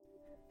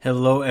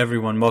Hello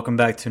everyone, welcome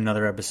back to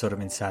another episode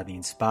of Inside the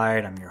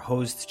Inspired. I'm your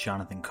host,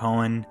 Jonathan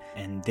Cohen,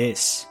 and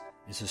this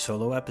is a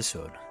solo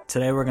episode.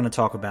 Today we're going to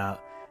talk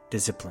about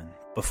discipline.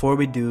 Before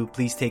we do,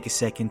 please take a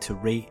second to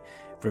rate,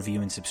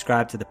 review, and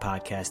subscribe to the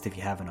podcast if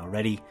you haven't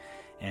already,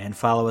 and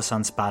follow us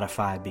on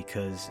Spotify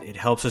because it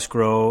helps us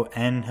grow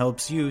and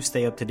helps you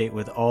stay up to date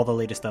with all the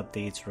latest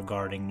updates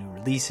regarding new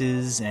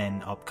releases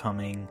and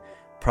upcoming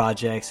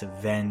projects,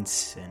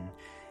 events, and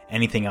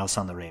anything else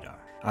on the radar.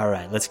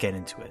 Alright, let's get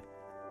into it.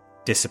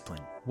 Discipline.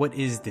 What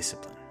is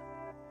discipline?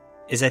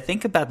 As I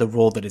think about the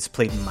role that it's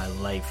played in my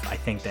life, I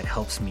think that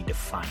helps me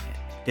define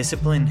it.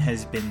 Discipline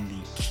has been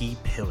the key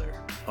pillar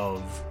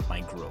of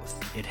my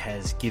growth. It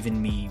has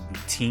given me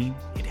routine.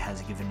 It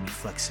has given me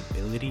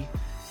flexibility.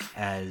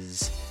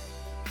 As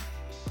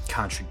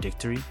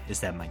contradictory as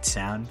that might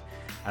sound,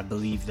 I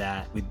believe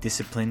that with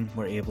discipline,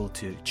 we're able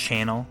to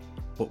channel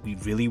what we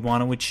really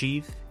want to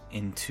achieve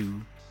into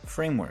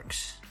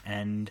frameworks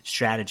and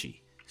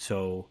strategy.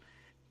 So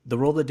the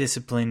role that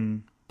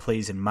discipline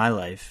plays in my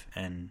life,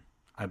 and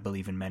I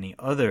believe in many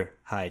other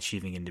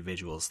high-achieving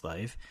individuals'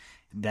 life,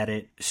 that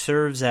it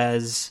serves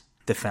as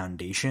the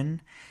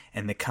foundation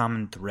and the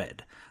common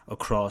thread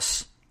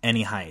across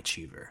any high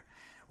achiever.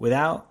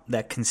 Without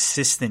that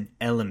consistent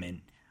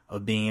element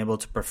of being able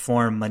to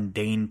perform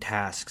mundane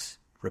tasks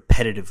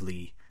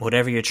repetitively,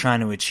 whatever you're trying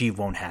to achieve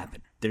won't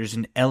happen. There's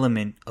an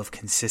element of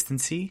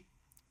consistency,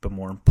 but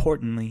more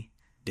importantly,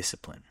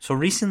 discipline. So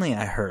recently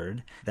I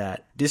heard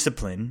that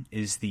discipline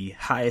is the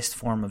highest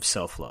form of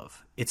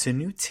self-love. It's a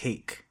new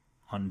take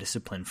on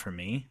discipline for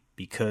me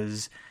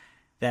because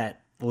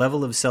that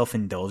level of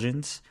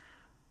self-indulgence,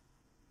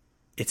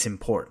 it's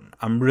important.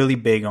 I'm really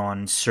big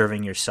on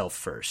serving yourself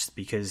first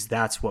because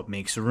that's what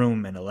makes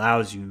room and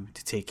allows you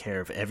to take care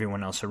of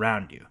everyone else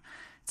around you.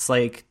 It's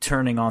like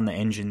turning on the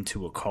engine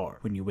to a car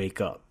when you wake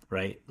up,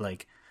 right?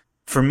 Like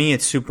for me,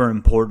 it's super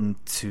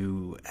important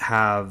to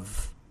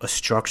have a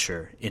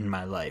structure in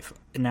my life.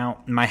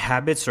 Now, my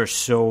habits are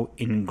so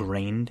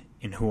ingrained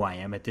in who I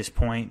am at this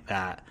point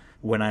that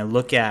when I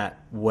look at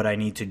what I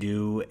need to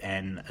do,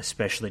 and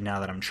especially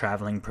now that I'm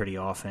traveling pretty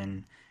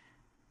often,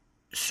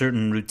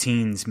 certain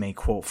routines may,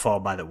 quote,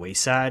 fall by the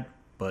wayside,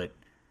 but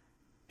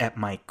at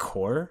my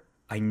core,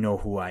 I know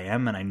who I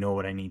am and I know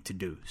what I need to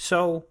do.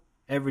 So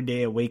every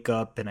day I wake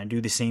up and I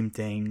do the same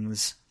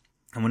things,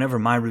 and whenever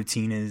my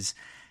routine is,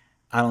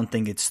 I don't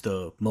think it's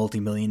the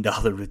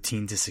multi-million-dollar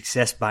routine to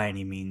success by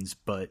any means,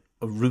 but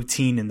a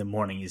routine in the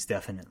morning is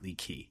definitely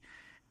key.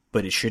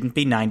 But it shouldn't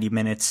be 90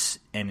 minutes,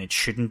 and it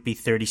shouldn't be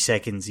 30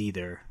 seconds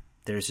either.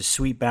 There's a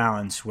sweet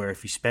balance where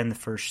if you spend the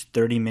first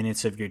 30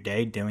 minutes of your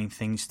day doing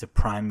things to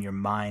prime your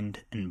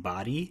mind and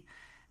body,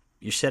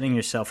 you're setting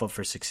yourself up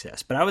for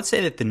success. But I would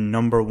say that the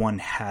number one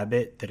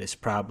habit that has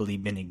probably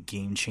been a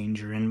game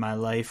changer in my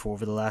life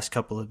over the last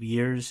couple of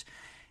years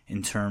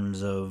in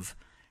terms of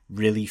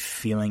really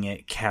feeling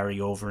it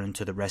carry over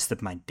into the rest of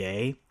my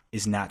day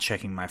is not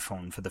checking my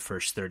phone for the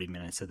first 30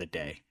 minutes of the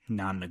day.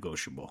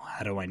 Non-negotiable.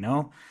 How do I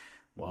know?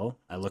 Well,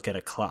 I look at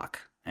a clock,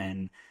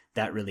 and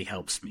that really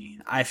helps me.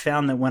 I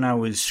found that when I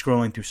was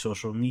scrolling through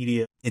social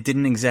media, it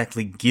didn't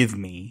exactly give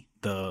me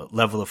the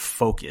level of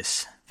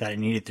focus that I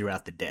needed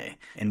throughout the day.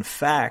 In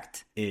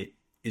fact, it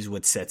is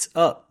what sets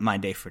up my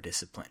day for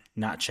discipline,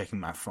 not checking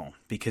my phone,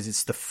 because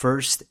it's the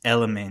first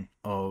element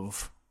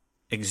of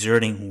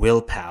exerting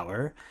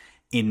willpower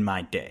in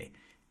my day.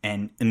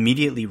 And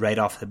immediately right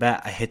off the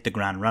bat, I hit the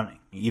ground running.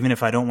 Even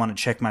if I don't want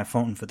to check my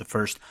phone for the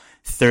first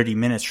 30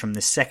 minutes from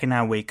the second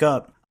I wake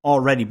up,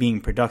 already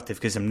being productive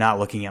because I'm not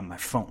looking at my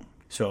phone.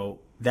 So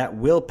that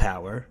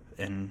willpower,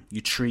 and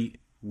you treat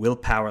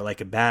willpower like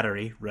a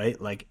battery,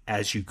 right? Like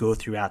as you go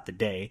throughout the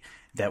day,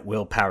 that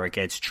willpower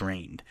gets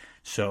drained.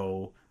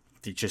 So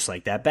just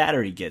like that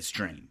battery gets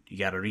drained, you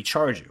got to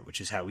recharge it,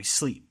 which is how we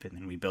sleep. And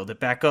then we build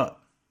it back up.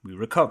 We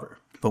recover.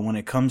 But when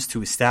it comes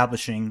to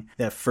establishing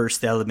that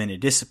first element of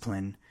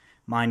discipline,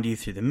 mind you,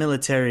 through the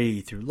military,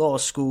 through law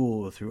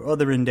school, through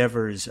other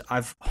endeavors,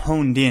 I've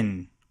honed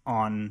in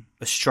on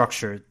a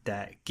structure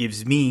that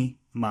gives me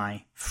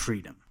my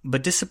freedom.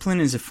 But discipline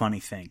is a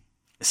funny thing.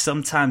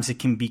 Sometimes it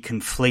can be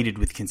conflated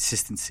with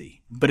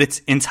consistency, but it's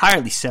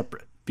entirely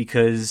separate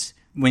because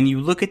when you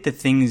look at the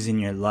things in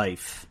your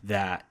life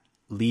that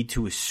lead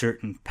to a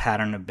certain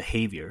pattern of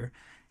behavior,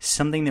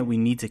 something that we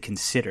need to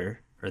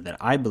consider, or that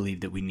I believe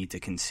that we need to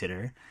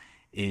consider,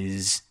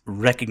 is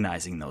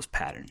recognizing those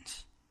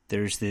patterns.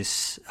 There's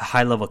this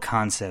high-level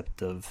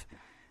concept of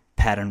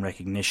pattern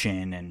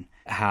recognition and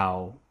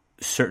how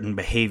certain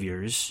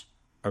behaviors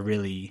are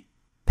really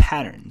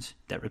patterns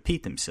that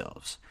repeat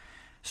themselves.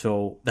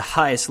 So the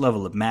highest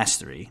level of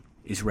mastery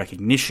is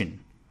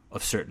recognition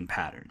of certain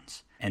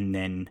patterns, and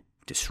then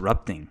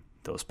disrupting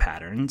those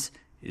patterns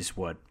is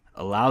what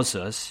allows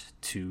us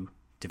to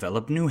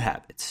develop new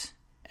habits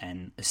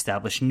and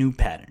establish new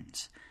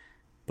patterns.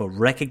 But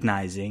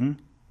recognizing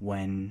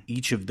when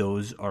each of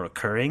those are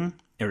occurring,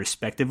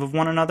 irrespective of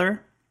one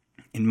another,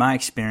 in my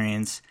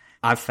experience,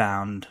 I've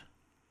found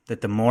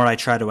that the more I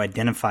try to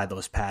identify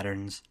those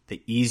patterns,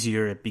 the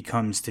easier it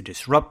becomes to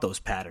disrupt those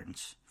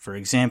patterns. For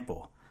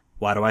example,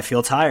 Why do I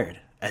feel tired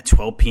at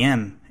 12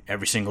 p.m.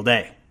 every single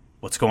day?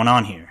 What's going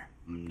on here?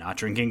 I'm not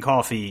drinking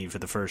coffee for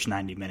the first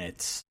 90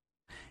 minutes.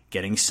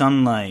 Getting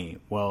sunlight.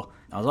 Well,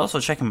 I was also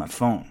checking my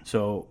phone.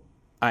 So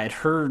I had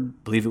heard,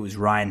 I believe it was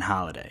Ryan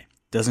Holiday,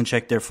 doesn't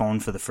check their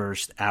phone for the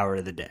first hour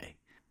of the day.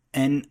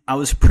 And I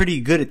was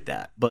pretty good at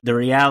that. But the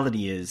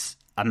reality is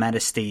I'm at a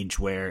stage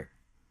where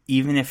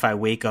even if I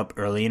wake up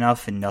early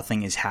enough and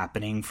nothing is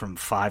happening from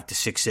 5 to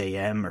 6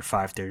 a.m. or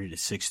 5:30 to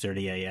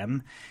 6:30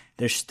 a.m.,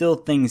 there's still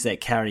things that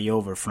carry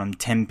over from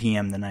 10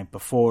 p.m. the night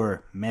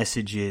before,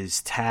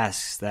 messages,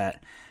 tasks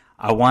that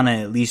I want to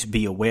at least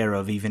be aware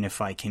of, even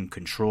if I can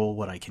control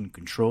what I can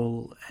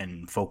control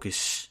and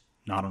focus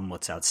not on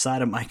what's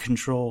outside of my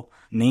control.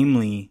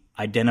 Namely,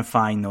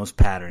 identifying those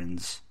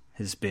patterns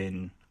has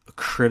been a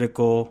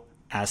critical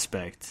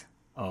aspect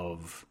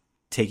of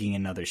taking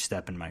another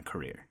step in my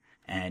career.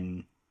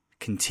 And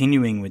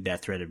continuing with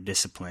that thread of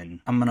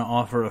discipline, I'm going to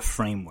offer a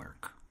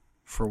framework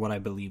for what I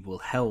believe will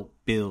help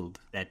build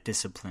that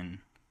discipline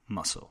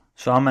muscle.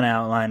 So I'm going to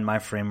outline my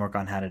framework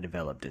on how to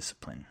develop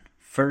discipline.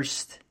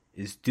 First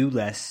is do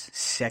less.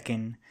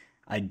 Second,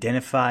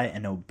 identify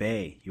and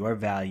obey your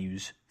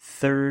values.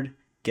 Third,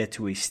 get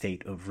to a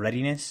state of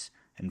readiness.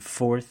 And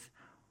fourth,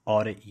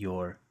 audit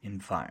your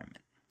environment.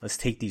 Let's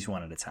take these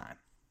one at a time.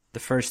 The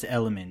first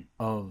element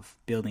of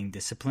building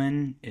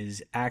discipline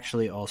is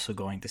actually also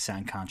going to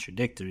sound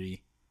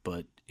contradictory,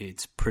 but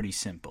it's pretty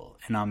simple.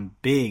 And I'm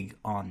big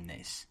on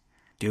this.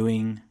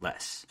 Doing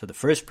less. So the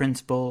first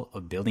principle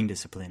of building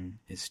discipline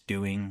is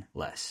doing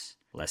less.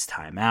 Less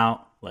time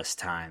out, less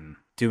time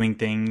doing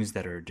things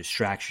that are a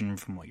distraction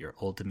from what you're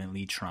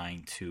ultimately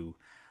trying to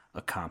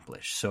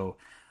accomplish. So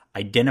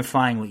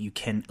identifying what you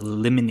can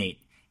eliminate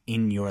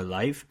in your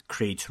life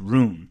creates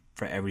room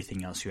for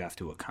everything else you have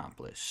to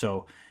accomplish.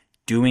 So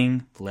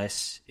doing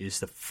less is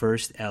the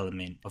first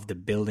element of the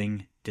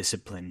building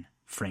discipline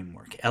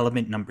framework.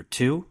 Element number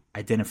 2,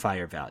 identify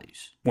your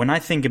values. When I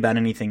think about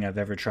anything I've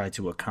ever tried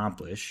to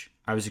accomplish,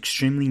 I was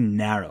extremely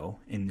narrow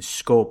in the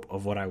scope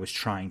of what I was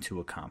trying to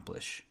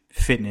accomplish.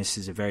 Fitness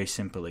is a very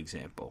simple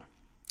example.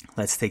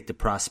 Let's take the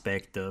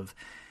prospect of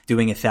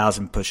doing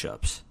 1,000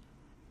 push-ups.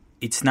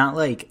 It's not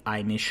like I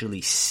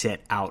initially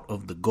set out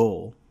of the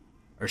goal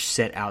or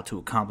set out to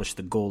accomplish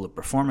the goal of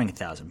performing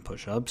 1,000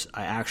 push-ups.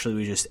 I actually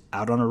was just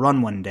out on a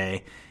run one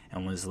day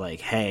and was like,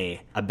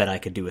 hey, I bet I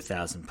could do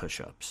 1,000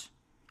 push-ups.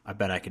 I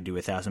bet I could do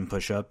 1,000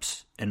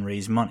 push-ups and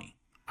raise money.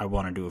 I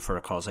want to do it for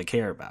a cause I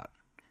care about.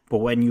 But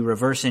when you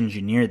reverse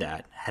engineer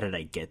that, how did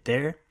I get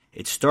there?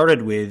 It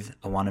started with,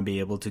 I want to be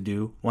able to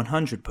do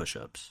 100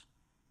 push-ups.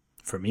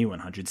 For me,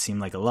 100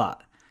 seemed like a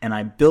lot. And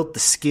I built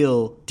the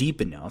skill deep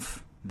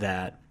enough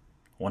that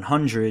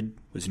 100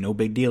 was no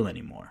big deal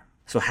anymore.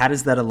 So how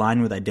does that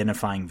align with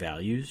identifying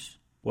values?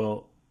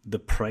 Well, the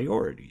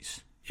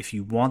priorities. If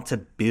you want to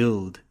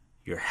build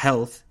your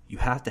health, you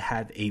have to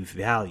have a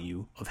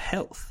value of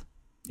health.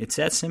 It's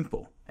that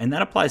simple. And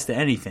that applies to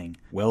anything.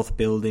 Wealth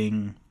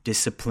building,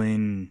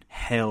 discipline,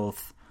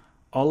 health,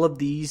 all of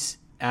these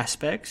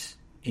aspects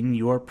in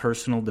your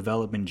personal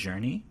development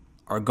journey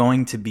are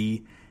going to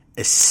be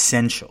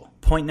essential.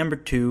 Point number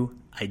 2,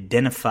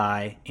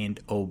 identify and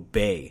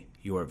obey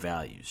your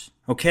values.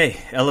 Okay,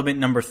 element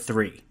number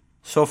 3.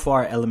 So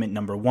far, element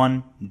number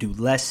 1, do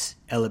less.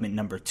 Element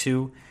number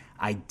 2,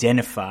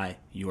 identify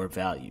your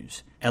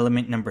values.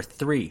 Element number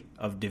 3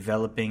 of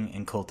developing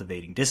and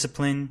cultivating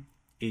discipline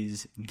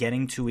is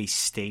getting to a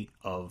state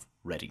of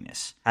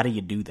readiness. How do you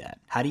do that?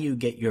 How do you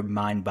get your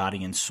mind,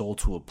 body, and soul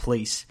to a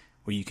place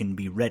where you can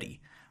be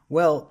ready?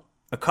 Well,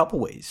 a couple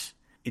ways.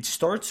 It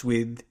starts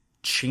with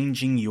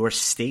changing your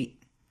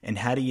state. And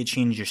how do you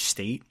change your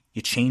state?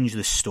 You change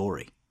the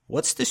story.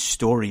 What's the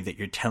story that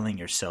you're telling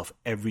yourself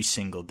every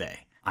single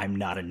day? I'm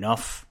not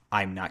enough.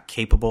 I'm not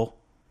capable.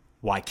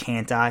 Why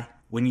can't I?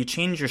 When you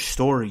change your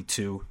story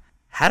to,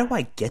 how do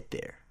I get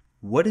there?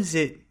 What is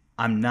it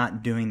I'm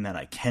not doing that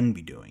I can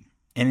be doing?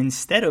 And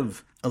instead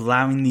of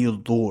allowing the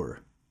allure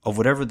of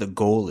whatever the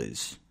goal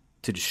is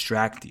to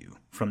distract you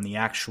from the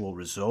actual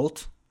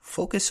result,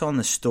 focus on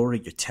the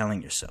story you're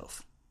telling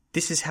yourself.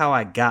 This is how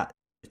I got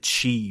to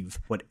achieve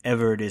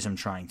whatever it is I'm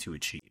trying to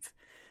achieve.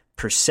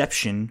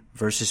 Perception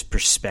versus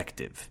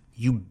perspective.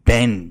 You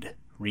bend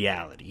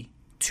reality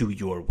to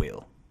your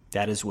will.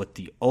 That is what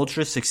the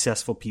ultra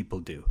successful people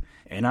do.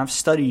 And I've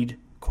studied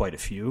quite a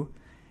few,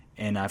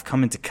 and I've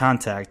come into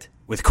contact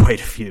with quite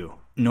a few.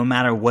 No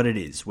matter what it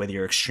is, whether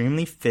you're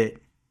extremely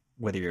fit,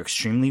 whether you're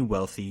extremely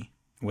wealthy,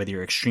 whether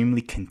you're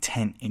extremely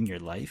content in your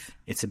life,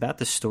 it's about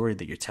the story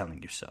that you're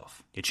telling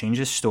yourself. You change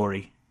the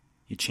story,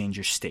 you change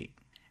your state.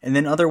 And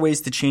then other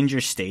ways to change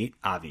your state,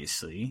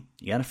 obviously,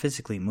 you got to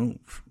physically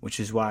move, which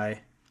is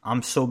why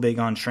I'm so big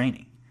on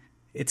training.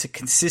 It's a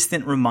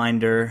consistent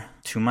reminder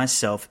to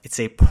myself. It's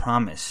a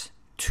promise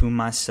to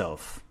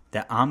myself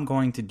that I'm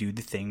going to do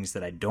the things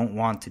that I don't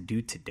want to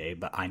do today,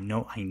 but I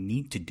know I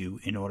need to do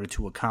in order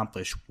to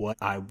accomplish what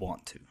I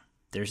want to.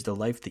 There's the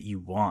life that you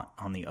want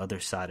on the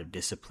other side of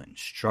discipline.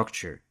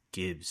 Structure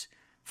gives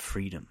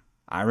freedom.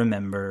 I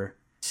remember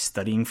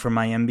studying for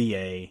my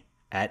MBA,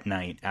 at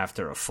night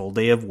after a full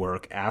day of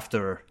work,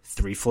 after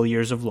 3 full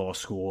years of law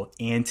school,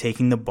 and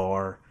taking the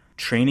bar,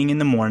 training in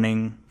the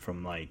morning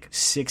from like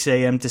 6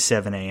 a.m. to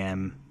 7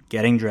 a.m.,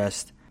 getting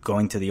dressed,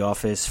 going to the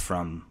office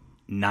from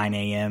 9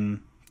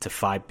 a.m. to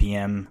 5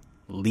 p.m.,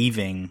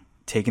 leaving,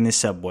 taking the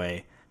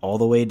subway all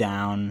the way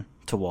down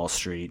to Wall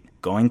Street,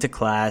 going to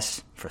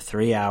class for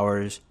 3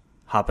 hours,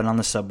 hopping on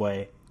the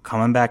subway,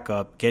 coming back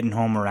up, getting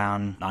home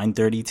around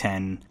 9:30,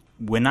 10.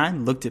 When I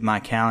looked at my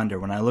calendar,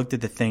 when I looked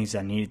at the things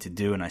I needed to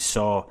do, and I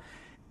saw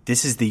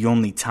this is the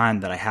only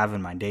time that I have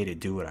in my day to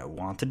do what I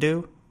want to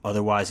do,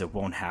 otherwise it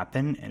won't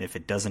happen, and if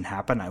it doesn't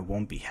happen, I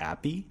won't be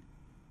happy.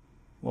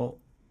 Well,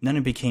 then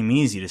it became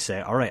easy to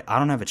say, all right, I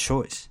don't have a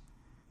choice.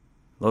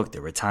 Look,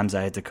 there were times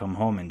I had to come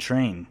home and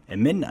train at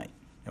midnight.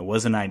 It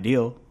wasn't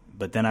ideal,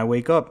 but then I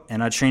wake up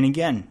and I train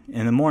again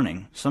in the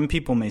morning. Some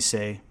people may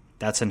say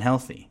that's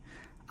unhealthy.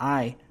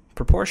 I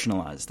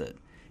proportionalized it.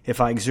 If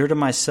I exerted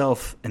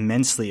myself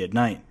immensely at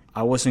night,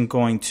 I wasn't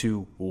going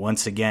to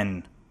once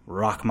again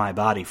rock my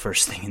body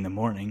first thing in the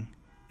morning.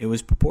 It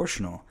was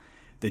proportional.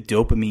 The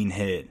dopamine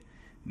hit,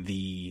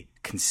 the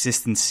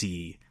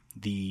consistency,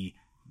 the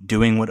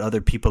doing what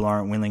other people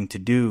aren't willing to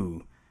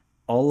do,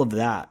 all of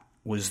that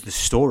was the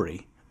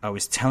story I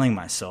was telling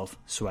myself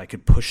so I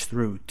could push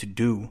through to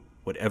do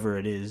whatever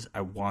it is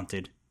I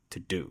wanted to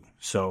do.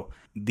 So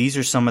these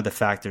are some of the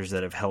factors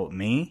that have helped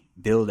me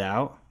build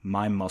out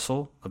my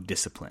muscle of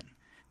discipline.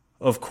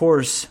 Of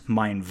course,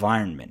 my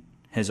environment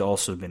has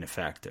also been a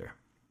factor.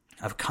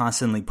 I've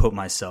constantly put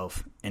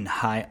myself in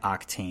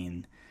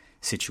high-octane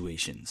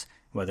situations,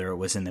 whether it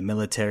was in the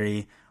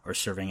military or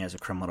serving as a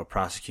criminal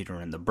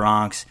prosecutor in the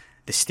Bronx.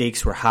 The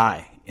stakes were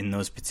high in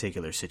those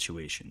particular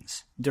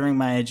situations. During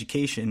my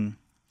education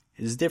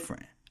is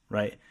different,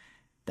 right?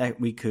 That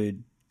we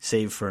could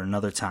save for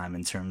another time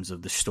in terms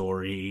of the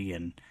story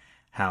and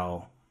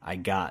how I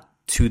got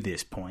to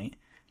this point.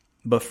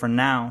 But for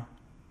now,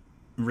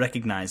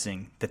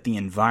 recognizing that the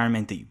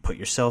environment that you put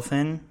yourself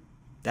in,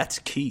 that's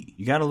key.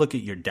 You got to look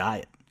at your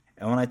diet.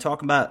 And when I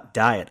talk about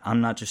diet,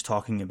 I'm not just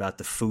talking about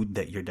the food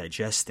that you're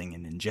digesting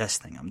and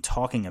ingesting. I'm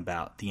talking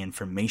about the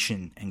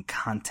information and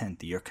content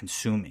that you're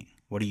consuming.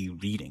 What are you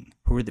reading?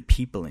 Who are the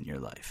people in your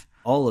life?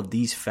 All of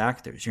these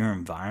factors, your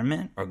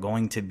environment, are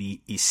going to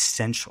be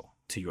essential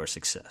to your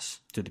success.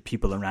 Do the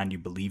people around you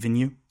believe in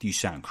you? Do you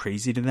sound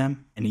crazy to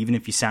them? And even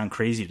if you sound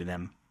crazy to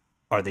them,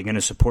 are they going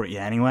to support you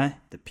anyway?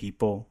 The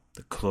people,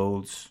 the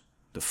clothes,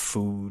 the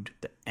food,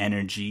 the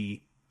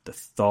energy, the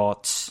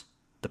thoughts,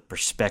 the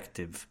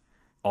perspective,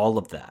 all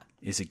of that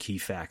is a key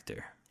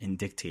factor in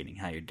dictating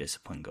how your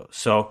discipline goes.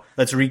 So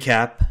let's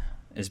recap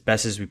as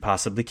best as we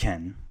possibly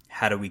can.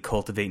 How do we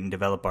cultivate and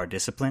develop our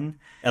discipline?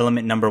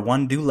 Element number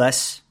 1, do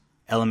less.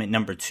 Element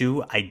number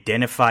 2,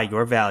 identify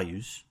your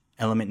values.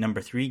 Element number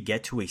 3,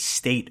 get to a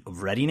state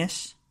of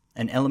readiness.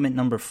 And element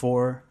number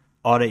 4,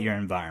 audit your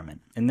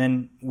environment. And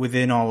then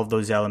within all of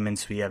those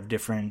elements, we have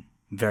different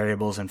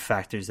variables and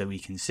factors that we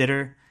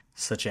consider,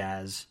 such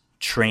as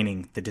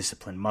training the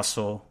discipline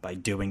muscle by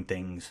doing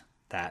things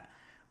that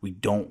we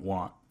don't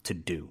want to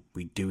do.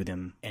 We do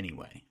them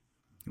anyway.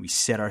 We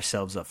set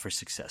ourselves up for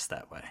success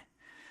that way.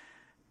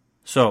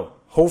 So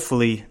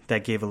hopefully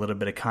that gave a little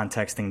bit of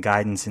context and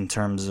guidance in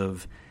terms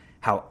of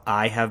how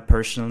I have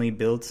personally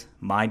built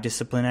my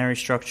disciplinary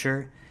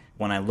structure.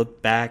 When I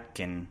look back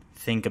and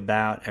think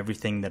about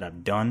everything that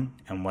I've done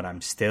and what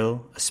I'm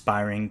still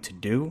aspiring to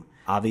do,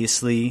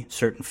 obviously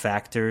certain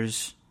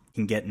factors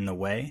can get in the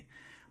way.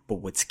 But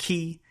what's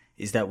key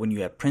is that when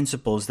you have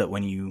principles that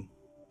when you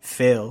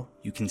fail,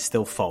 you can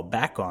still fall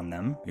back on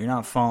them, you're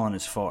not falling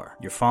as far.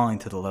 You're falling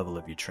to the level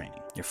of your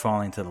training. You're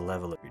falling to the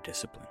level of your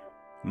discipline.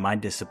 My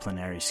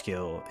disciplinary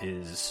skill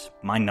is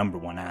my number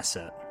one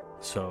asset.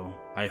 So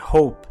I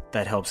hope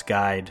that helps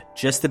guide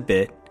just a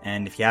bit.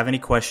 And if you have any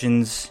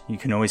questions, you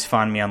can always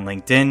find me on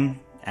LinkedIn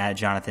at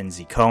Jonathan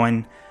Z.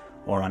 Cohen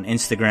or on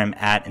Instagram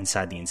at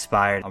Inside the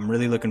Inspired. I'm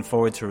really looking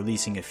forward to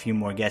releasing a few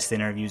more guest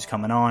interviews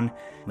coming on.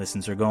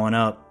 Listens are going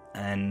up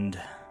and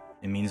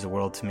it means the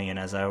world to me. And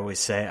as I always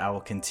say, I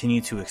will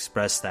continue to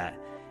express that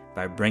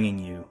by bringing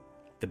you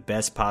the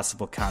best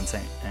possible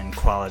content and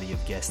quality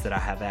of guests that I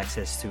have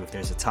access to. If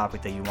there's a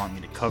topic that you want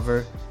me to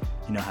cover,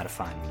 you know how to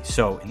find me.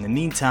 So in the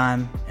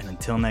meantime, and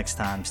until next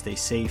time, stay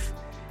safe,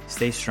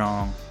 stay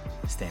strong,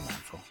 stay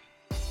mindful.